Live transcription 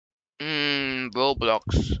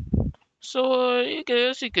Roblox. So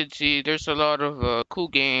as you can see, there's a lot of cool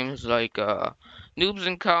games like Noobs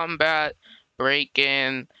in Combat,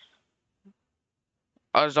 Break-In,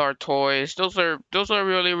 Us Are Toys. Those are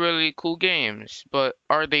really cool games. But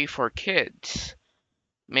are they for kids?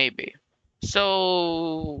 Maybe.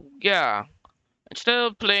 So yeah, instead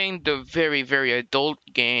of playing the very adult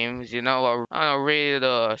games, I don't know,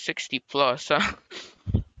 rated 60 plus.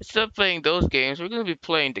 Instead of playing those games, we're gonna be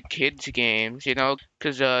playing the kids games,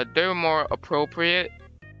 because they're more appropriate.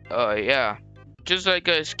 Yeah, just like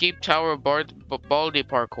a Escape Tower Baldi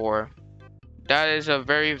parkour. That is a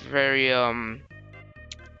very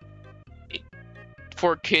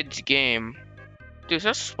for kids game. Dude, is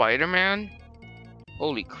that Spider-Man?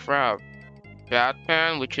 Holy crap.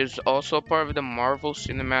 Batman, which is also part of the Marvel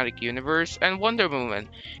Cinematic Universe, and Wonder Woman.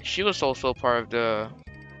 She was also part of the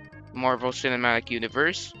Marvel Cinematic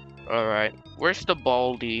Universe. Alright, where's the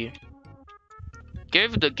Baldi?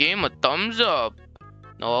 Give the game a thumbs up!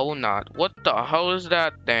 No, not. What the hell is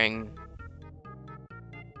that thing?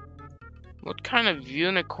 What kind of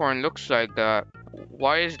unicorn looks like that?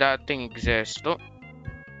 Why is that thing exist? Don't...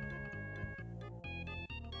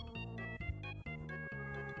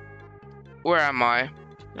 Where am I?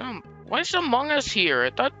 Why is Among Us here? I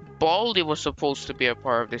thought Baldi was supposed to be a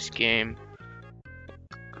part of this game.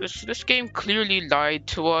 This game clearly lied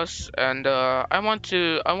to us, and I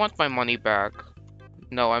want my money back.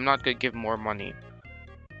 No, I'm not gonna give more money.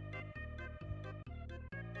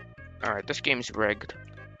 Alright, this game's rigged.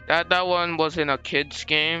 That one wasn't a kid's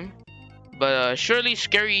game, but surely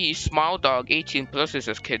Scary Smile Dog 18 plus is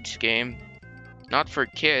a kid's game, not for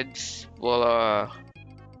kids. Well,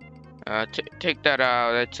 take that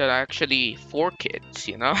out. It's actually for kids,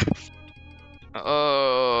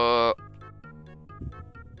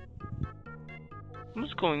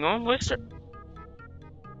 What's going on? What's there?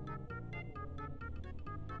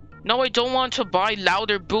 No, I don't want to buy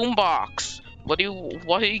louder boombox. Why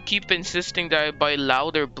do you keep insisting that I buy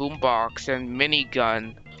louder boombox and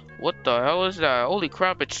minigun? What the hell is that? Holy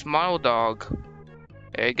crap, it's Smile Dog.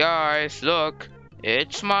 Hey guys, look.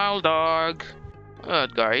 It's Smile Dog.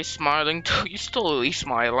 That guy, he's smiling too. He's totally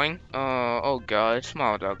smiling. Oh god,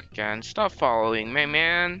 Smile Dog again. Stop following me,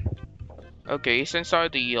 man. Okay, he's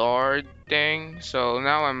inside the yard thing, so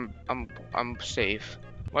now I'm safe.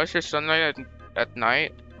 Why is there sunlight at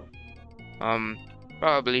night?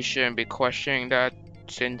 Probably shouldn't be questioning that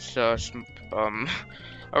since a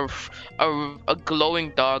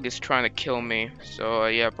glowing dog is trying to kill me. So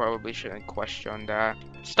yeah, probably shouldn't question that.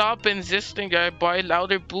 Stop insisting that I buy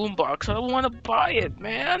louder boombox. I don't want to buy it,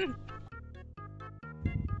 man.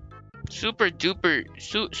 Super duper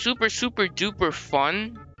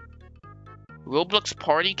fun Roblox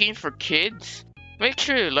party game for kids. Make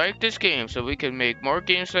sure you like this game so we can make more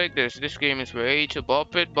games like this. This game is ready to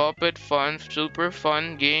bop it, fun, super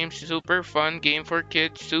fun game for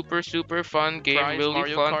kids, super fun game, Prize, really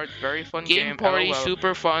Mario fun. Kart, very fun Game party, LOL.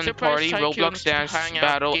 super fun Surprise party, Roblox Tycoon, dance, Hangout,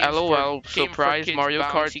 battle, games for- LOL, game for surprise kids, Mario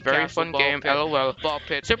Bouncy, Kart, very Castle, fun Ball game, Pit, LOL. Ball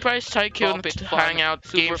Pit, Surprise Tycoon, Ball Pit, fun, Hangout,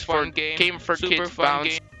 super games for fun game, game for super kids, fun bounce.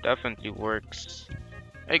 game. Definitely works.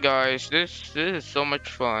 Hey guys, this is so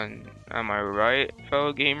much fun. Am I right,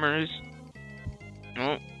 fellow gamers?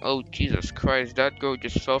 Oh Jesus Christ, that girl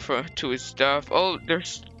just fell to his staff. Oh,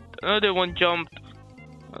 there's another one jumped.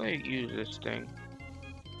 How do I use this thing?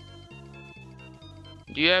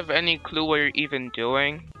 Do you have any clue what you're even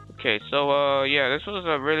doing? Okay, so yeah, this was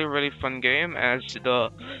a really fun game, as the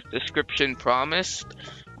description promised.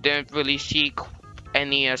 Didn't really see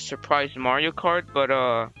any surprise Mario Kart, but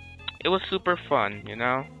it was super fun,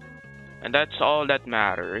 and that's all that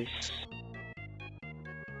matters.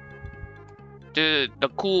 The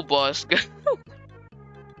cool boss.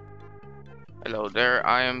 Hello there,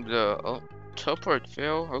 I am the teleport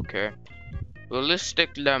fail. Okay,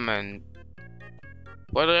 realistic lemon.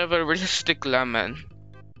 Whatever, realistic lemon.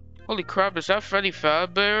 Holy crap, is that Freddy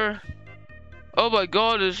Fazbear? Oh my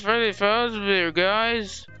god, it's Freddy Fazbear,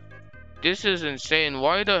 guys. This is insane.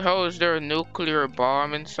 Why the hell is there a nuclear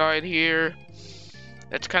bomb inside here?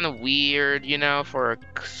 That's kind of weird, for a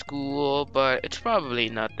school, but it's probably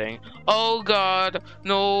nothing. Oh god,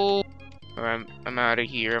 no. I'm out of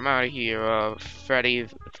here. Freddy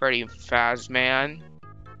Fazman.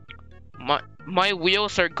 My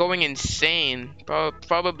wheels are going insane.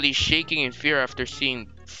 Probably shaking in fear after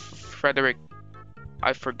seeing Frederick.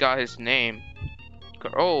 I forgot his name.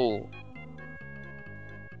 Oh.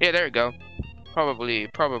 Yeah, there you go.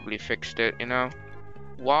 Probably fixed it,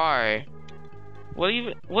 Why?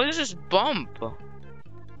 What is this bump?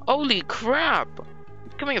 Holy crap!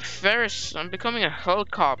 I'm becoming a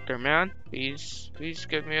helicopter, man. Please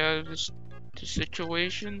get me out of this the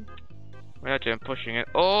situation. Imagine pushing it.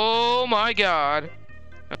 Oh my god!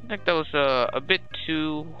 I think that was a bit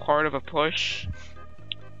too hard of a push.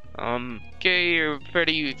 Okay, you're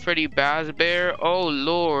Freddy Bazbear. Oh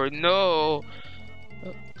lord, no!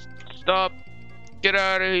 Stop! Get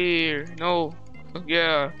out of here! No!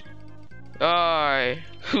 Yeah! Die!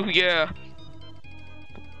 Yeah!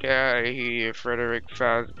 Get out of here, Frederick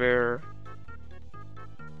Fazbear.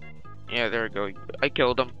 Yeah, there we go. I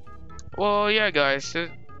killed him. Well, yeah, guys.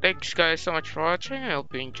 Thanks, guys, so much for watching. I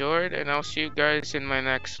hope you enjoyed, and I'll see you guys in my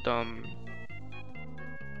next I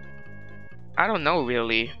don't know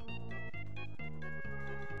really.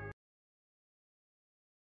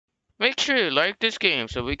 Make sure you like this game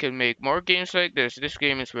so we can make more games like this. This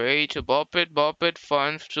game is way to bop it,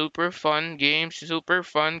 fun, super fun game, super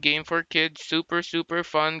fun game for kids, super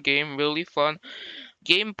fun game, really fun.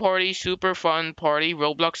 Game party, super fun party,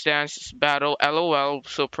 Roblox dance battle, LOL,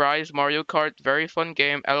 surprise Mario Kart, very fun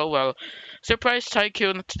game, LOL. Surprise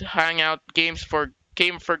Tycoon hangout game for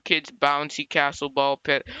kids, bouncy castle ball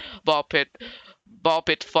pit, ball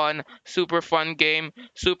pit fun, super fun game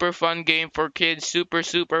for kids,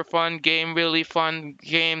 super fun game, really fun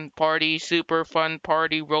game party, super fun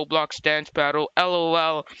party, Roblox dance battle,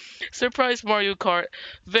 LOL. Surprise Mario Kart,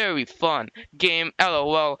 very fun game,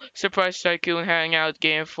 LOL. Surprise Tycoon Hangout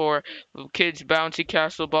game for kids, bouncy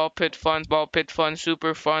castle, ball pit fun,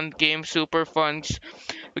 super fun game, super fun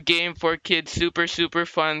game for kids, super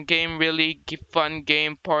fun game, really fun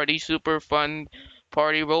game party, super fun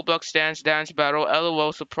party, Roblox dance battle,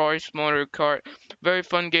 LOL surprise Mario Kart, very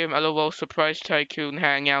fun game, LOL surprise Tycoon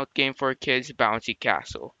Hangout game for kids, bouncy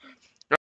castle.